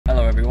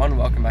everyone,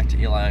 welcome back to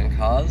Eli on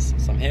Cars.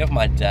 So I'm here with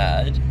my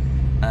dad.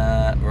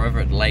 We're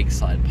over at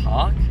Lakeside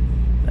Park.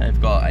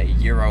 They've got a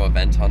Euro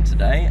event on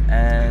today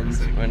and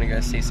we're going to go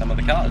see some of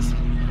the cars. You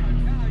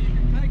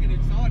can take it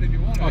inside if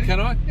you want. Oh, can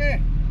I? Yeah.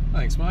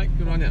 Thanks, mate.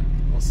 Good on you.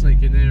 I'll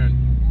sneak in there and...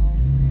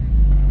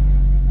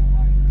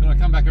 Can I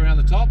come back around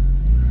the top?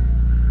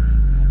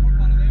 I'll put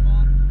one of them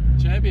on.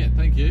 Champion,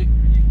 thank you.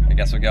 I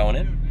guess we're going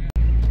in.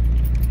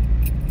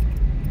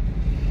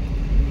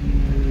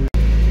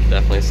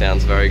 Definitely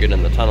sounds very good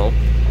in the tunnel.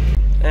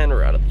 And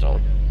we're out of the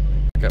tunnel.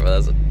 Okay, well,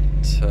 there's a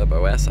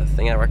Turbo S, I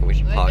think. I reckon we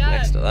should park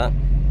next to that.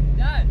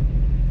 Dad.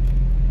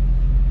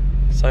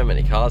 So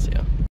many cars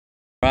here.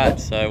 Right,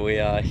 so we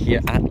are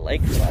here at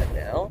Lakeside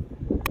now.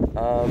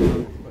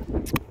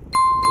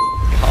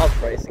 Cars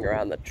racing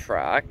around the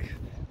track.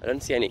 I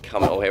don't see any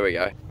coming. Oh, here we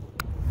go.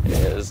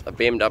 There's a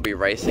BMW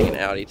racing an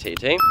Audi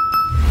TT.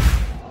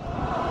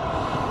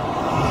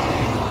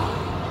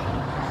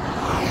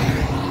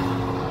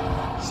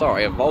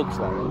 Sorry, a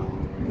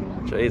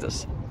Volkswagen.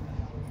 Jesus.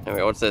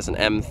 Anyway, what's this? An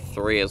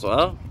M3 as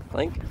well, I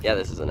think? Yeah,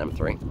 this is an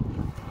M3.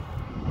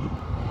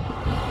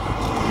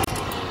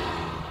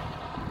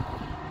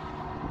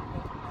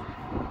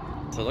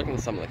 So looking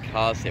at some of the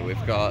cars here,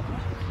 we've got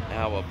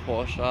our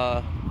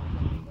Porsche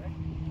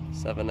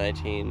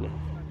 718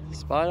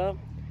 Spider,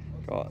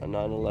 got a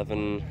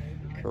 911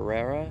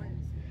 Carrera,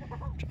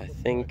 which I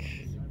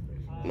think,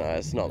 no,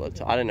 it's not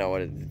the, I don't know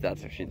what it is,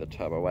 that's actually the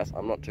Turbo S.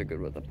 I'm not too good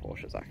with the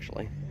Porsches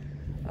actually.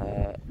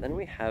 Then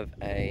we have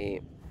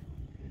a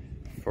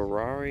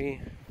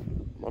Ferrari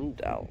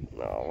Mondeo.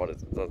 No, what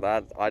is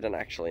that? I don't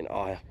actually know.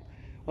 Oh,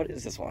 what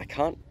is this one? I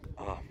can't.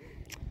 Oh,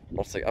 I'm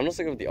not so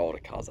good with the older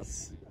cars.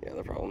 That's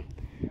the problem.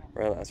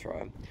 Well, that's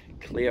right.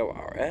 Clio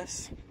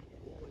RS,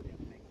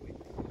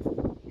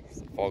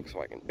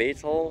 Volkswagen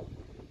Beetle,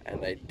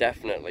 and a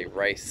definitely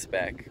race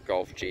spec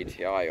Golf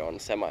GTI on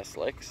semi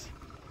slicks.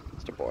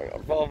 Just a boring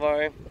old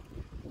Volvo.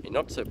 A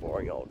not so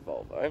boring old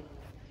Volvo.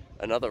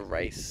 Another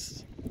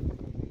race.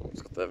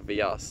 It's got the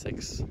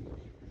VR6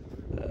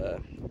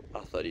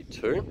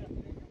 R32.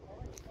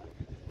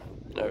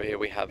 And over here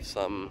we have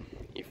some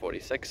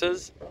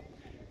E46s.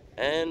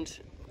 And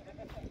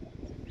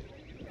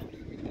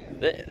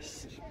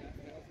this.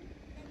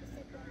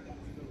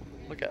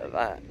 Look at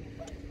that.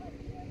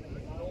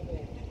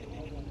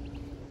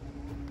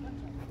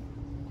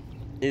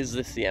 Is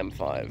this the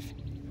M5?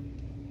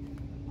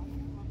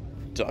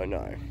 Don't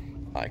know.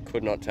 I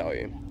could not tell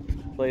you.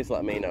 Please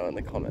let me know in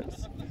the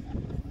comments.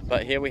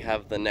 But here we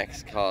have the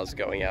next cars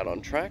going out on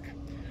track.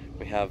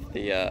 We have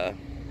the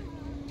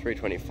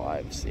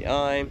 325 Ci,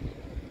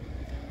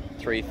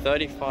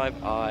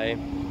 335i,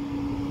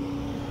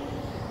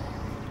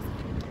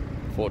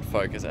 Ford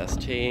Focus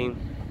ST,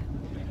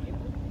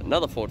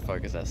 another Ford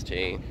Focus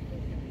ST,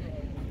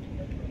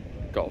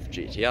 Golf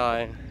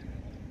GTI,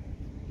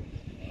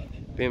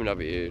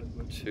 BMW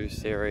 2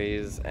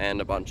 Series,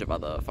 and a bunch of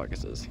other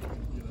Focuses.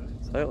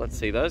 So let's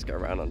see those go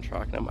around on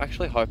track. And I'm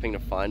actually hoping to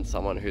find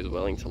someone who's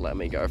willing to let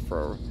me go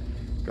for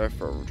a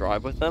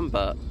drive with them,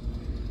 but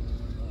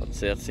let's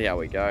see how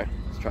we go.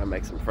 Let's try and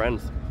make some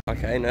friends.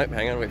 Okay, nope,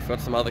 hang on, we've got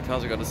some other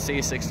cars. We've got a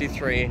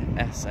C63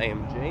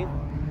 SAMG.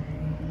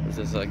 This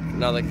is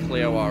another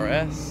Clio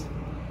RS,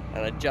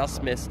 and I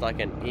just missed like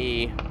an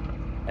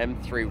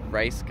M3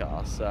 race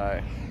car,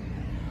 so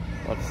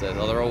what's this?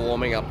 Oh, they're all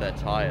warming up their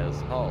tires.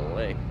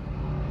 Holy.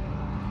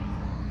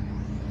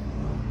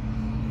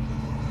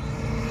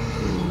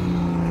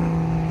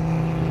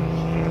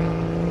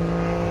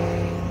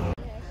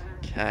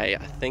 Okay,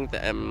 I think the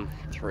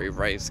M3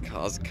 race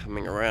car's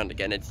coming around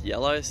again. It's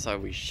yellow, so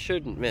we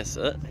shouldn't miss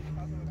it.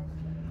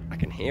 I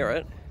can hear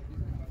it.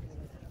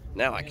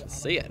 Now I can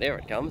see it. Here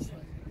it comes.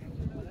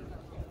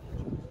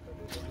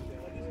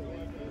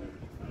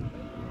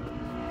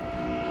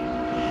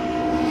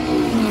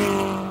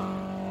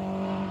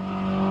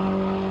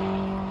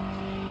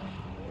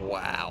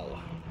 Wow.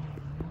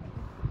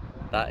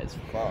 That is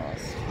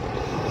fast.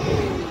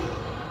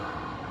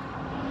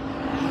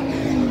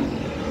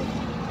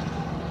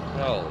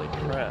 Holy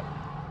crap.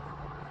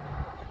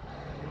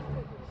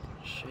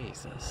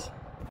 Jesus.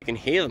 You can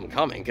hear them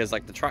coming because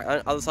like the track,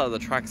 other side of the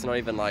track's not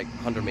even like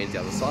 100 meters the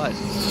other side.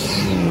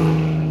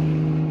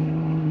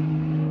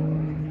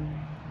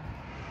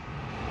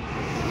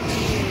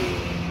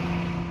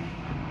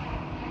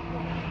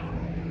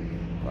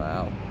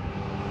 Wow.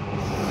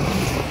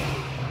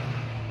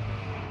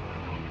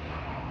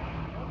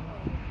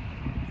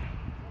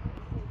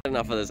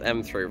 Enough of this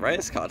M3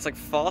 race car. It's like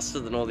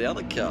faster than all the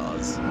other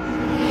cars.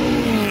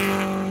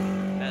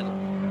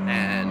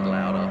 And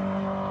louder.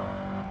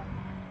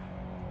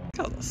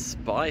 Look how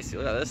spicy.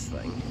 Look at this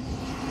thing.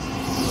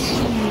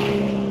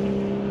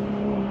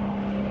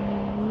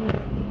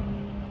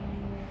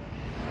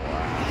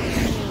 Wow.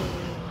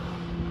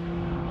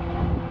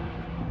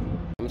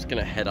 I'm just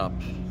gonna head up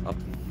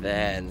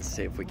there and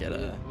see if we get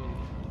a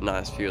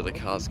nice view of the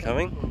cars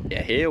coming.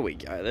 Yeah, here we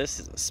go. This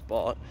is a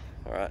spot.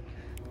 All right.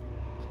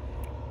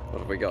 What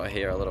have we got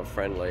here? A little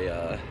friendly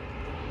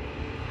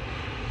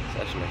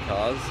session of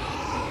cars.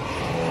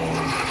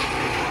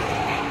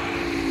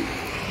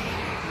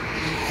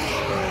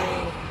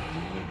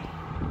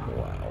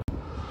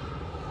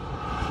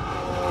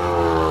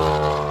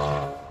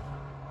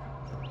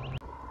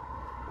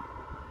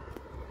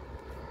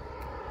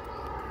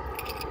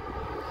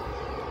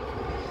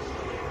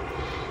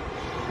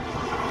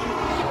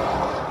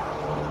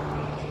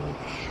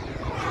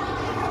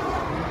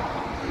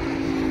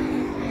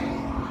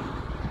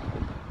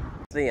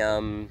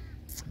 the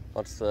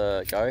what's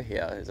the go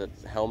here? Is it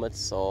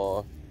helmets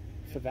or?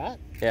 For that?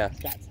 Yeah.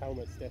 That's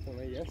helmets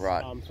definitely, yes.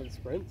 Right. For the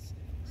sprints.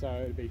 So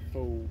it'd be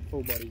full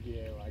body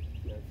gear, like,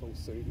 you know, full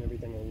suit and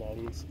everything, all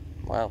longs.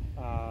 Wow.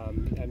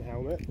 And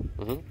helmet.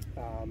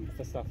 Mm-hmm.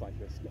 For stuff like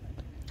this, no.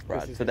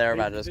 Right, This so is they're just-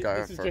 about to just go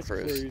this is for a just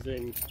cruise.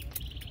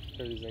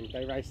 Cruising.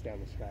 They race down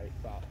the straight,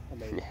 but I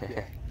mean,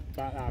 yeah.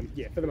 But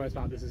yeah, for the most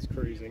part, this is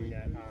cruising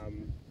at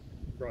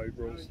road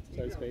rules,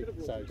 so to speak.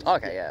 So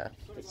Okay, yeah.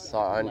 it's So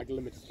like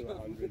limits to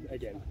 100.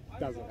 Again,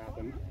 doesn't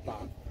happen,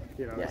 but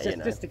you know, Yeah, it's you just,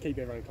 know. just to keep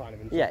everyone kind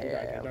of Yeah,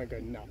 interested. yeah, Don't go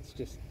nuts.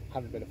 Just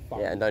have a bit of fun.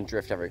 Yeah, and don't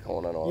drift every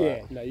corner and all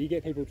Yeah, that. no, you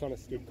get people trying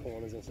to skid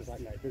corners, and it's just like,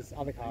 mate, there's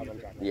other cars on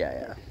track.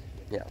 Yeah.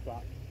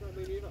 But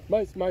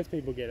most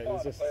people get it.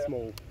 It's just a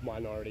small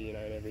minority, you know,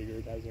 and every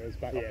group has theirs.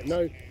 But yeah,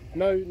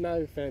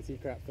 no fancy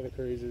crap for the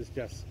cruisers,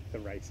 just the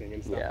racing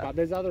and stuff. Yeah. But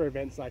there's other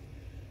events, like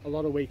a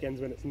lot of weekends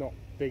when it's not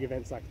big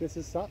events like this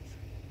as such.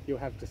 You'll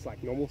have just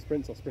like normal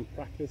sprints or sprint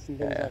practice and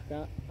things like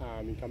that.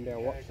 You come down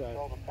and watch.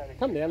 So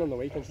come down on the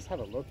weekends, just have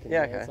a look. And,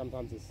 Yeah, you know, okay.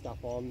 sometimes there's stuff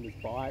on. There's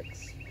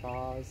bikes,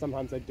 cars.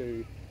 Sometimes they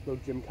do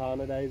little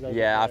gymkhana days. Over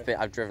Yeah, there.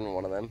 I've driven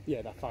one of them.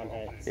 Yeah, they're fun.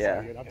 Hey, it's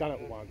Yeah. so good. I've done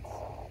it once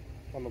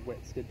on the wet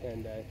skid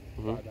pan day.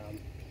 Mhm. But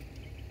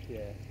yeah,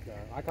 no,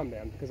 I come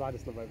down because I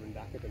just live over in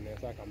Dackerton there,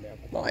 so I come down.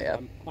 Oh, yeah.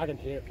 I can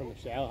hear it from the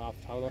shower half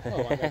the time. I'm like,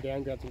 oh, I go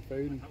down, grab some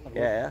food. And have a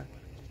Yeah. look.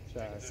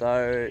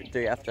 So,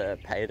 do you have to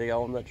pay to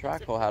go on the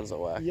track, or how does it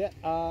work? Yeah. Is it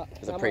how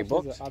much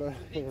pre-booked? Is it? I don't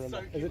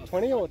remember. Is it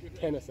 20 or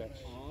 10 a session?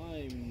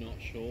 I'm not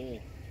sure.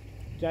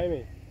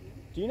 Jamie,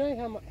 do you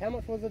know how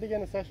much was it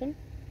again a session?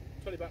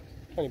 $20.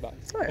 20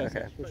 bucks. Oh, yeah,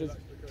 okay. Which is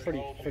pretty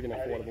friggin'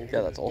 affordable. Yeah,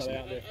 that's awesome. Go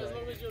out there for As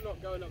long as you're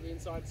not going up the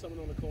inside of someone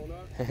on the corner,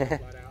 flat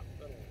out.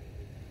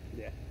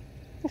 yeah.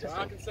 So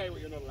I can say what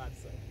you're not allowed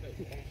to say.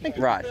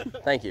 Right,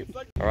 thank you.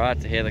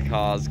 Alright, to hear the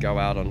cars go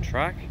out on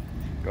track,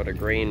 got a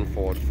green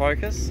Ford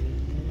Focus,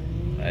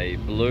 a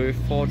blue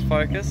Ford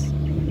Focus,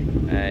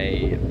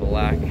 a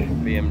black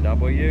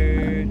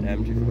BMW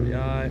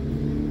M240i,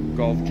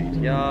 Golf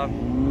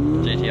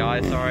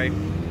GTI, sorry,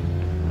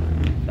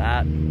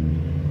 that,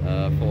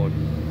 Ford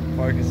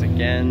Focus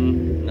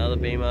again, another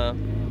Beamer,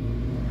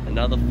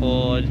 another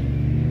Ford,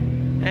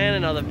 and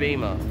another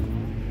Beamer.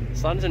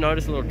 Starting to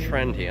notice a little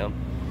trend here.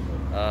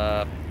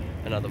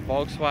 Another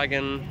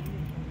Volkswagen,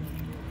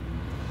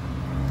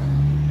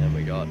 and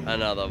we got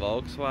another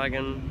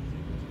Volkswagen.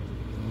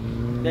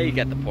 Yeah, you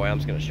get the point, I'm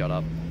just gonna shut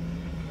up.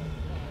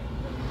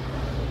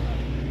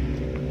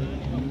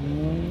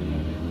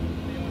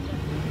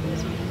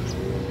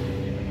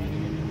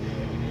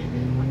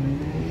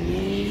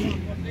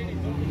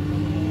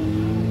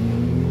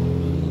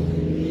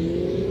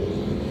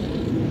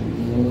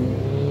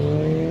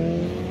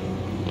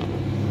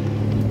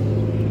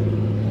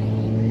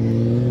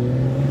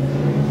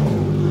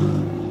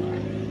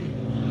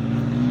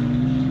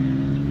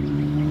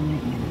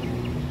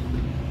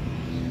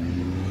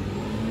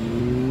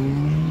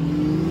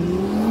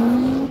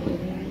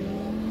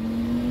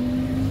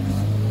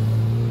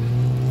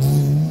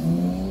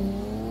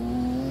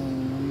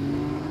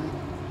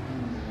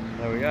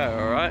 There we go,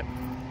 alright.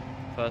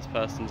 First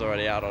person's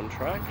already out on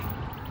track.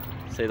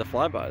 See the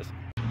flybys.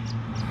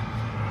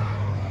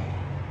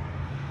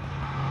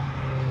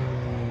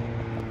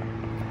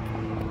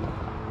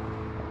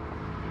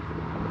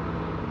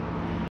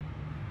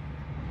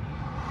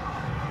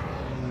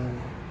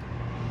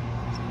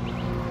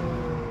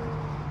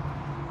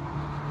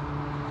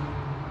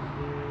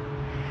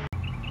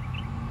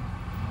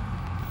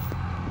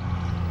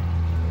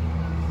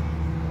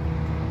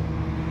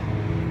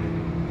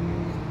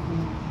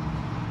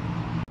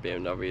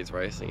 BMW is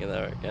racing in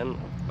there again,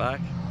 back.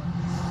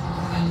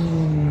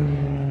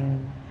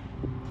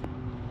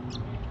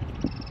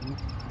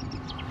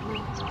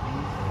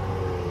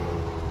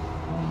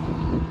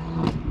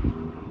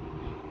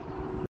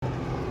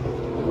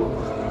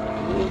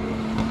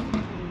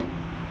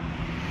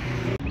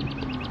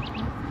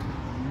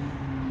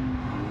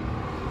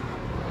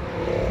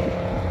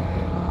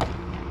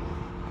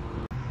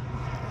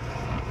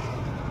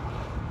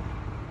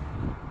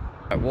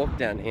 I walk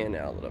down here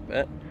now a little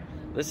bit.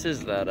 This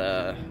is that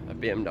a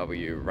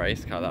BMW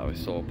race car that we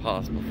saw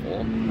pass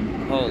before.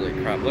 Holy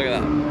crap, look at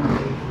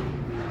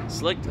that.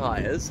 Slick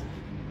tyres.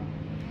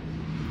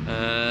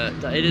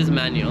 It is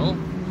manual.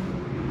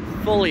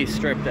 Fully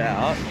stripped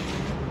out.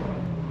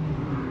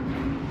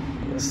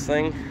 This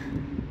thing.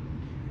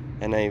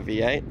 NA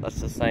V8.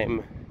 That's the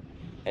same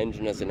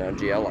engine as in our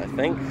GL, I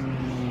think.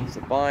 It's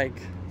a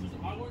bike.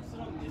 I won't sit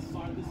on this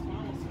side of this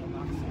car, I'll sit on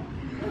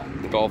that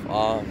side. The Golf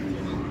R.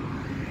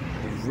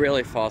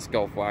 Really fast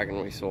Golf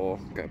wagon we saw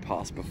go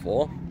past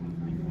before.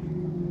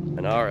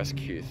 An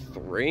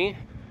RSQ3.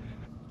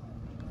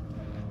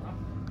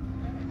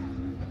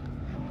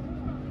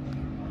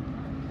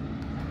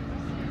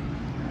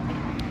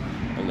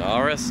 An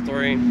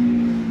RS3.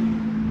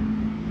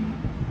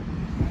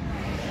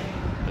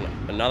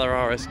 Another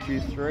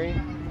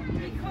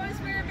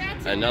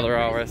RSQ3. Another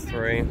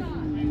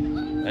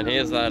RS3. And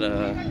here's that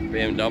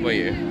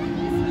BMW.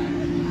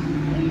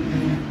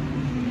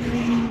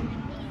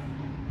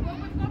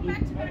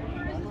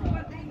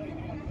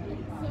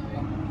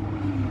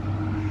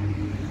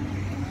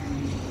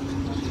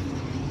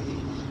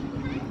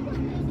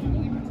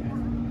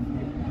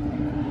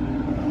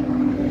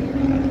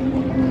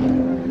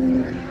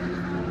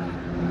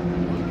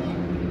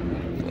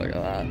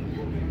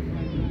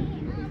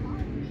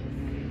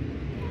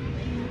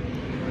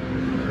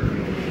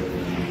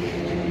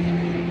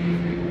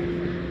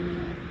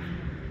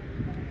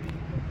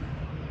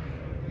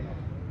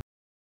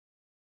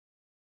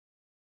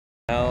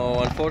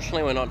 Well,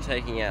 unfortunately we're not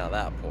taking out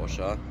that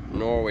Porsche,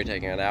 nor are we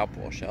taking out our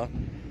Porsche.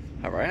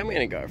 However, I'm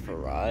gonna go for a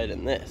ride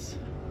in this.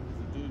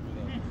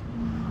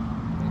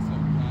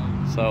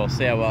 So we'll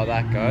see how well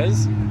that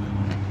goes.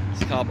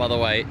 This car, by the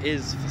way,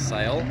 is for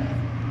sale,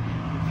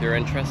 if you're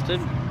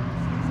interested.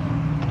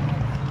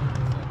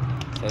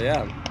 So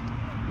yeah,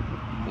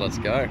 let's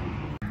go.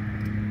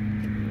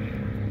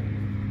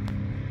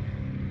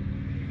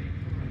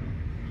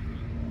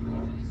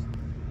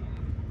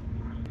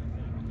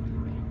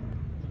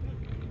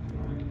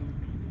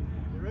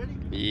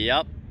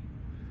 Yep.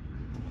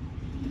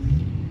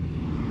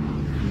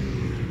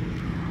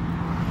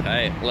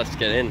 Okay, let's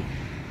get in.